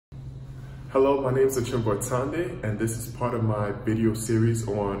Hello, my name is Achumboro Ataande, and this is part of my video series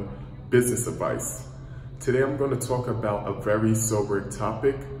on business advice. Today I'm going to talk about a very sobering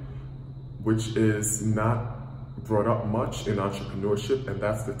topic, which is not brought up much in entrepreneurship, and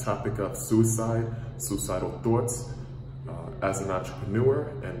that's the topic of suicide, suicidal thoughts as an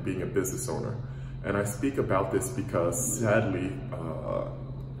entrepreneur and being a business owner. And I speak about this because sadly,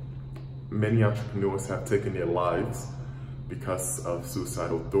 many entrepreneurs have taken their lives because of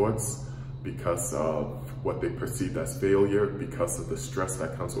suicidal thoughts, because of what they perceive as failure, because of the stress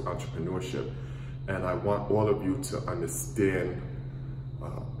that comes with entrepreneurship. And I want all of you to understand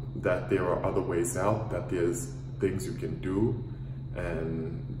that there are other ways out, that there's things you can do,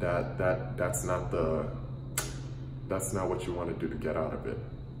 and that's not what you want to do to get out of it.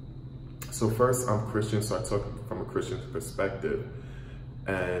 So first, I'm Christian, so I talk from a Christian perspective.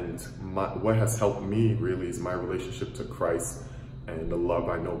 And what has helped me really is my relationship to Christ and the love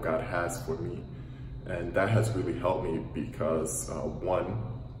I know God has for me. And that has really helped me because one,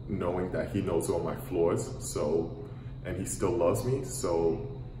 knowing that He knows all my flaws, and He still loves me, so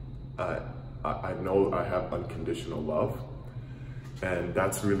I know I have unconditional love. And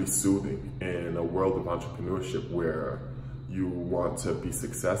that's really soothing in a world of entrepreneurship where you want to be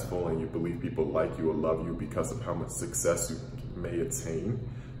successful and you believe people like you or love you because of how much success you may attain.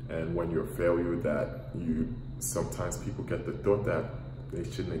 And when you're a failure, that sometimes people get the thought that they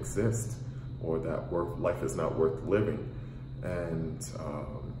shouldn't exist, or that life is not worth living. And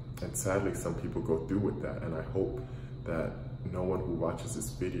sadly, some people go through with that. And I hope that no one who watches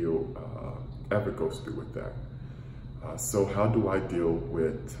this video ever goes through with that. So how do I deal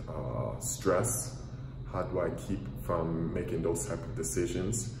with stress? How do I keep from making those type of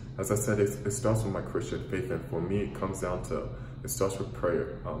decisions? As I said, it starts with my Christian faith, and for me, it starts with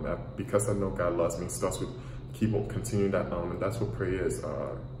prayer. Because I know God loves me, it starts with continuing that, and that's what prayer is,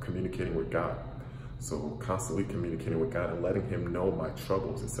 communicating with God. So constantly communicating with God and letting Him know my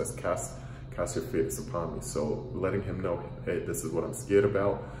troubles. It says, cast your fears upon me. So letting Him know, hey, this is what I'm scared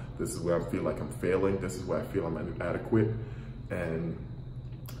about. This is where I feel like I'm failing. This is where I feel I'm inadequate. And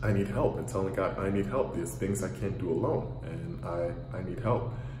I need help, and telling God I need help. There's things I can't do alone, and I need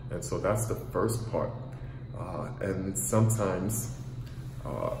help. And so that's the first part. And sometimes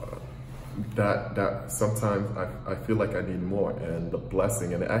sometimes I feel like I need more. And the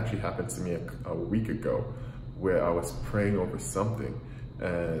blessing, and it actually happened to me a week ago, where I was praying over something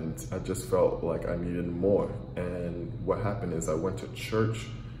and I just felt like I needed more. And what happened is I went to church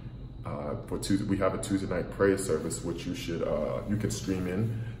for Tuesday. We have a Tuesday night prayer service, which you can stream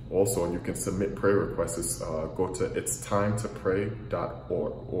in also, and you can submit prayer requests. Go to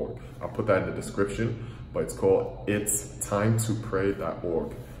itstimetoPray.org. I'll put that in the description, but it's called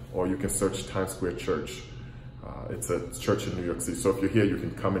itstimetoPray.org, or you can search Times Square Church. It's a church in New York City. So if you're here, you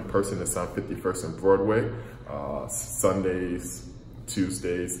can come in person. It's on 51st and Broadway, Sundays,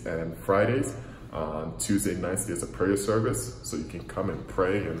 Tuesdays, and Fridays. On Tuesday nights, there's a prayer service, so you can come and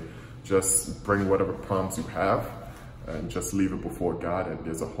pray and just bring whatever problems you have and just leave it before God, and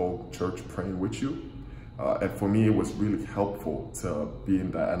there's a whole church praying with you. And for me, it was really helpful to be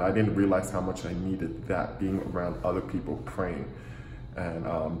in that, and I didn't realize how much I needed that, being around other people praying. And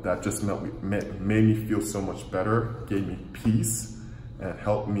that just made me feel so much better, gave me peace, and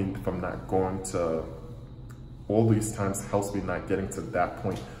helped me from not going to, all these times helps me not getting to that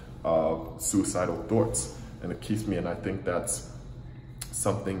point of suicidal thoughts. And it keeps me, and I think that's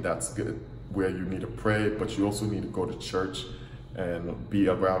something that's good, where you need to pray, but you also need to go to church and be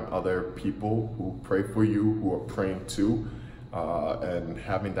around other people who pray for you, who are praying too, and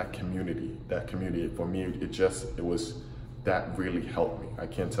having that community. For me, that really helped me. I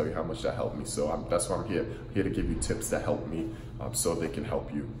can't tell you how much that helped me. So that's why I'm here to give you tips that help me, so they can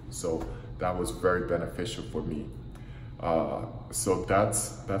help you. So that was very beneficial for me. So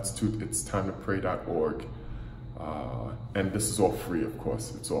that's itstimetoPray.org. And this is all free, of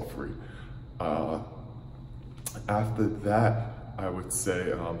course, it's all free. After that, I would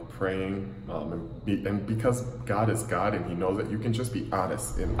say praying, and because God is God and He knows that you can just be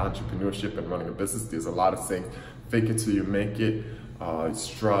honest in entrepreneurship and running a business. There's a lot of saying, fake it till you make it,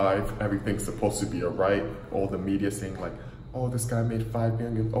 strive, everything's supposed to be all right. All the media saying like, oh, this guy made 5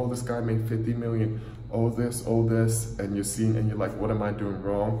 million, oh, this guy made 50 million, oh this, and you're seeing, and you're like, what am I doing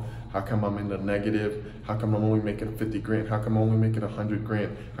wrong? How come I'm in the negative? How come I'm only making 50 grand? How come I'm only making 100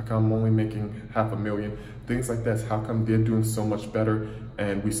 grand? How come I'm only making $500,000? Things like that. How come they're doing so much better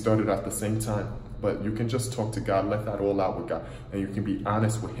and we started at the same time? But you can just talk to God, let that all out with God, and you can be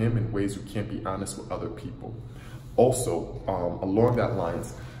honest with Him in ways you can't be honest with other people. Also, along that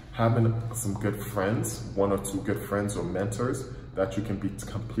lines, having some good friends, 1 or 2 good friends or mentors that you can be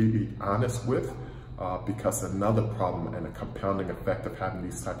completely honest with, because another problem and a compounding effect of having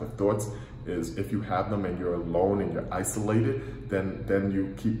these type of thoughts is if you have them and you're alone and you're isolated, then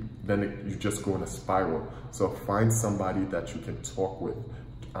you just go in a spiral. So find somebody that you can talk with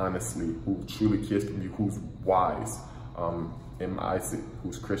honestly, who truly cares for you, who's wise,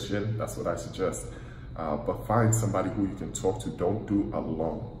 who's Christian. That's what I suggest. But find somebody who you can talk to. Don't do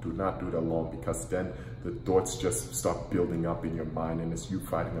alone. Do not do it alone, because then the thoughts just start building up in your mind and it's you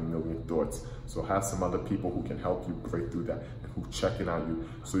fighting a million thoughts. So have some other people who can help you break through that and who check in on you,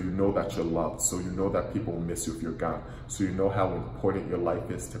 so you know that you're loved, so you know that people will miss you if you're gone, so you know how important your life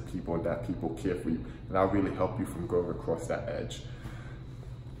is to people and that people care for you. And that'll really help you from going across that edge.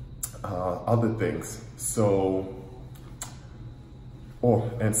 Other things. So,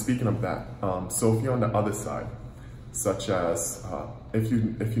 and speaking of that, so if you're on the other side, such as if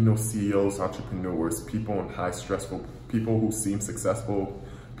you know CEOs, entrepreneurs, people in high stressful, people who seem successful,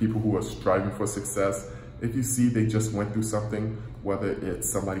 people who are striving for success, if you see they just went through something, whether it's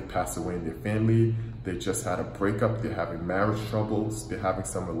somebody passed away in their family, they just had a breakup, they're having marriage troubles, they're having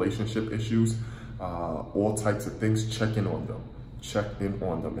some relationship issues, all types of things, check in on them. Check in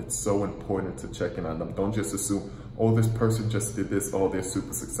on them. It's so important to check in on them. Don't just assume, oh, this person just did this, oh, they're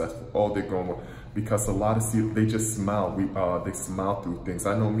super successful, oh, they're going well. Because a lot of CEOs, they just smile. They smile through things.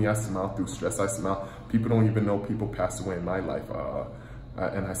 I know me, I smile through stress. I smile. People don't even know people passed away in my life.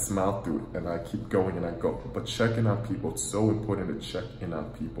 And I smile through it and I keep going and I go. But checking on people, it's so important to check in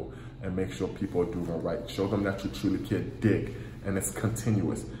on people and make sure people are doing all right. Show them that you truly care, dig, and it's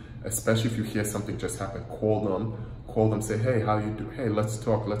continuous. Especially if you hear something just happen, call them, say, hey, how you do? Hey, let's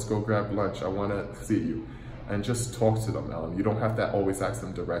talk, let's go grab lunch. I wanna see you. And just talk to them. You don't have to always ask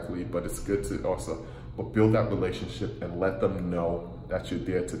them directly, but it's good to also build that relationship and let them know that you're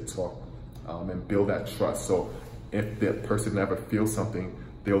there to talk, and build that trust. So if that person ever feels something,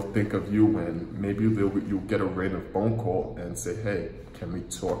 they'll think of you, and maybe you'll get a random phone call and say, hey, can we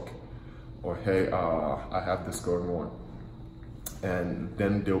talk? Or hey, I have this going on. And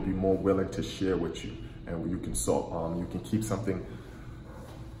then they'll be more willing to share with you, and you can solve. You can keep something.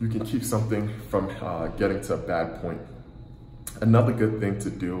 You can keep something from getting to a bad point. Another good thing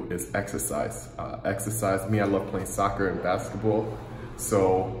to do is exercise. Me, I love playing soccer and basketball.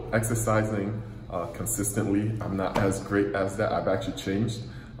 So exercising consistently. I'm not as great as that. I've actually changed.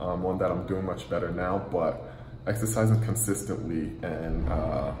 On that, I'm doing much better now. But exercising consistently, and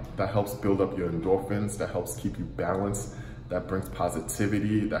that helps build up your endorphins. That helps keep you balanced. That brings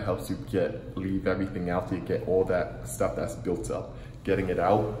positivity, that helps you leave everything out there, get all that stuff that's built up, getting it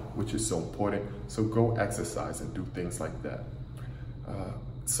out, which is so important. So go exercise and do things like that.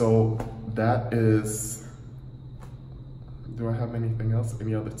 So that is, do I have anything else?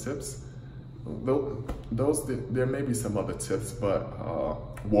 Any other tips? There may be some other tips,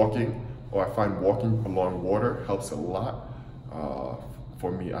 but walking, or I find walking along water helps a lot.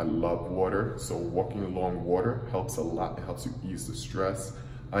 For me, I love water, so walking along water helps a lot. It helps you ease the stress.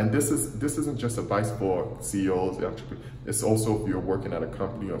 And this isn't just advice for CEOs, entrepreneurs. It's also if you're working at a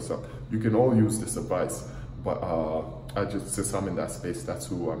company or something. You can all use this advice, but since I'm in that space, that's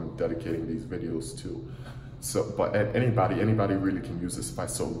who I'm dedicating these videos to. So, but anybody really can use this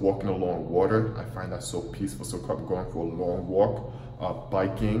advice. So walking along water, I find that so peaceful. So I'm going for a long walk,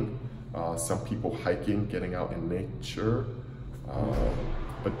 biking, some people hiking, getting out in nature.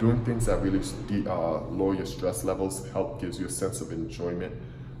 But doing things that really lower your stress levels, gives you a sense of enjoyment,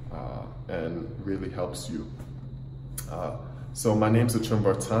 and really helps you. So my name's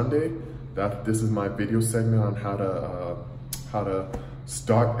Achumboro Ataande. This is my video segment on how to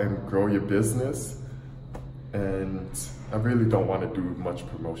start and grow your business. And I really don't want to do much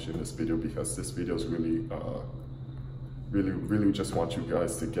promotion in this video, because this video is really just want you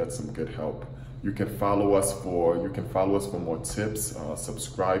guys to get some good help. You can follow us for more tips,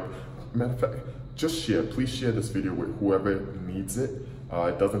 subscribe. Matter of fact, just share. Please share this video with whoever needs it.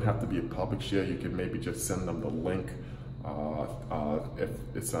 It doesn't have to be a public share. You can maybe just send them the link. If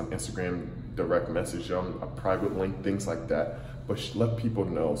it's on Instagram, direct message them, a private link, things like that. But let people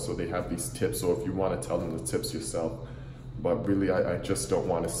know so they have these tips, or if you want to tell them the tips yourself. But really, I just don't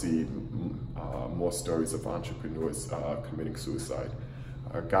want to see more stories of entrepreneurs committing suicide.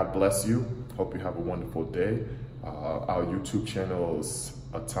 God bless you. Hope you have a wonderful day. Our YouTube channel is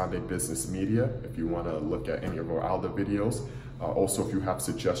Ataande Business Media, if you want to look at any of our other videos. Also, if you have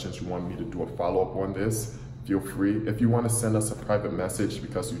suggestions, you want me to do a follow-up on this, feel free. If you want to send us a private message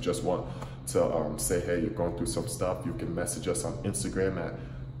because you just want to say, hey, you're going through some stuff, you can message us on Instagram at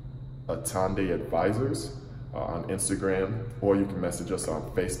Ataande Advisors on Instagram, or you can message us on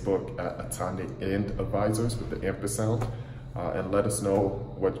Facebook at Ataande Advisors with the ampersand. and let us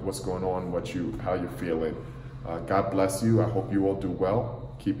know what's going on, how you're feeling. God bless you. I hope you all do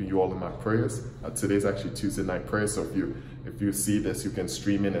well. Keeping you all in my prayers. Today's actually Tuesday night prayer, so if you see this, you can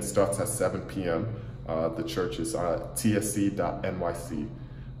stream in. It starts at 7 p.m. The church is tsc.nyc.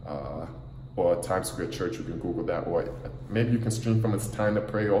 Or Times Square Church. You can Google that, or maybe you can stream from It's Time to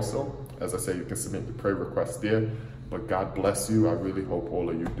Pray also. As I say, you can submit the prayer request there. But God bless you. I really hope all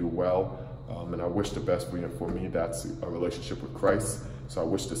of you do well. And I wish the best for you. And for me, that's a relationship with Christ. So I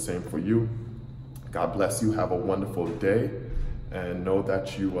wish the same for you. God bless you. Have a wonderful day. And know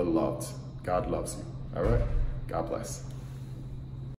that you are loved. God loves you. All right? God bless.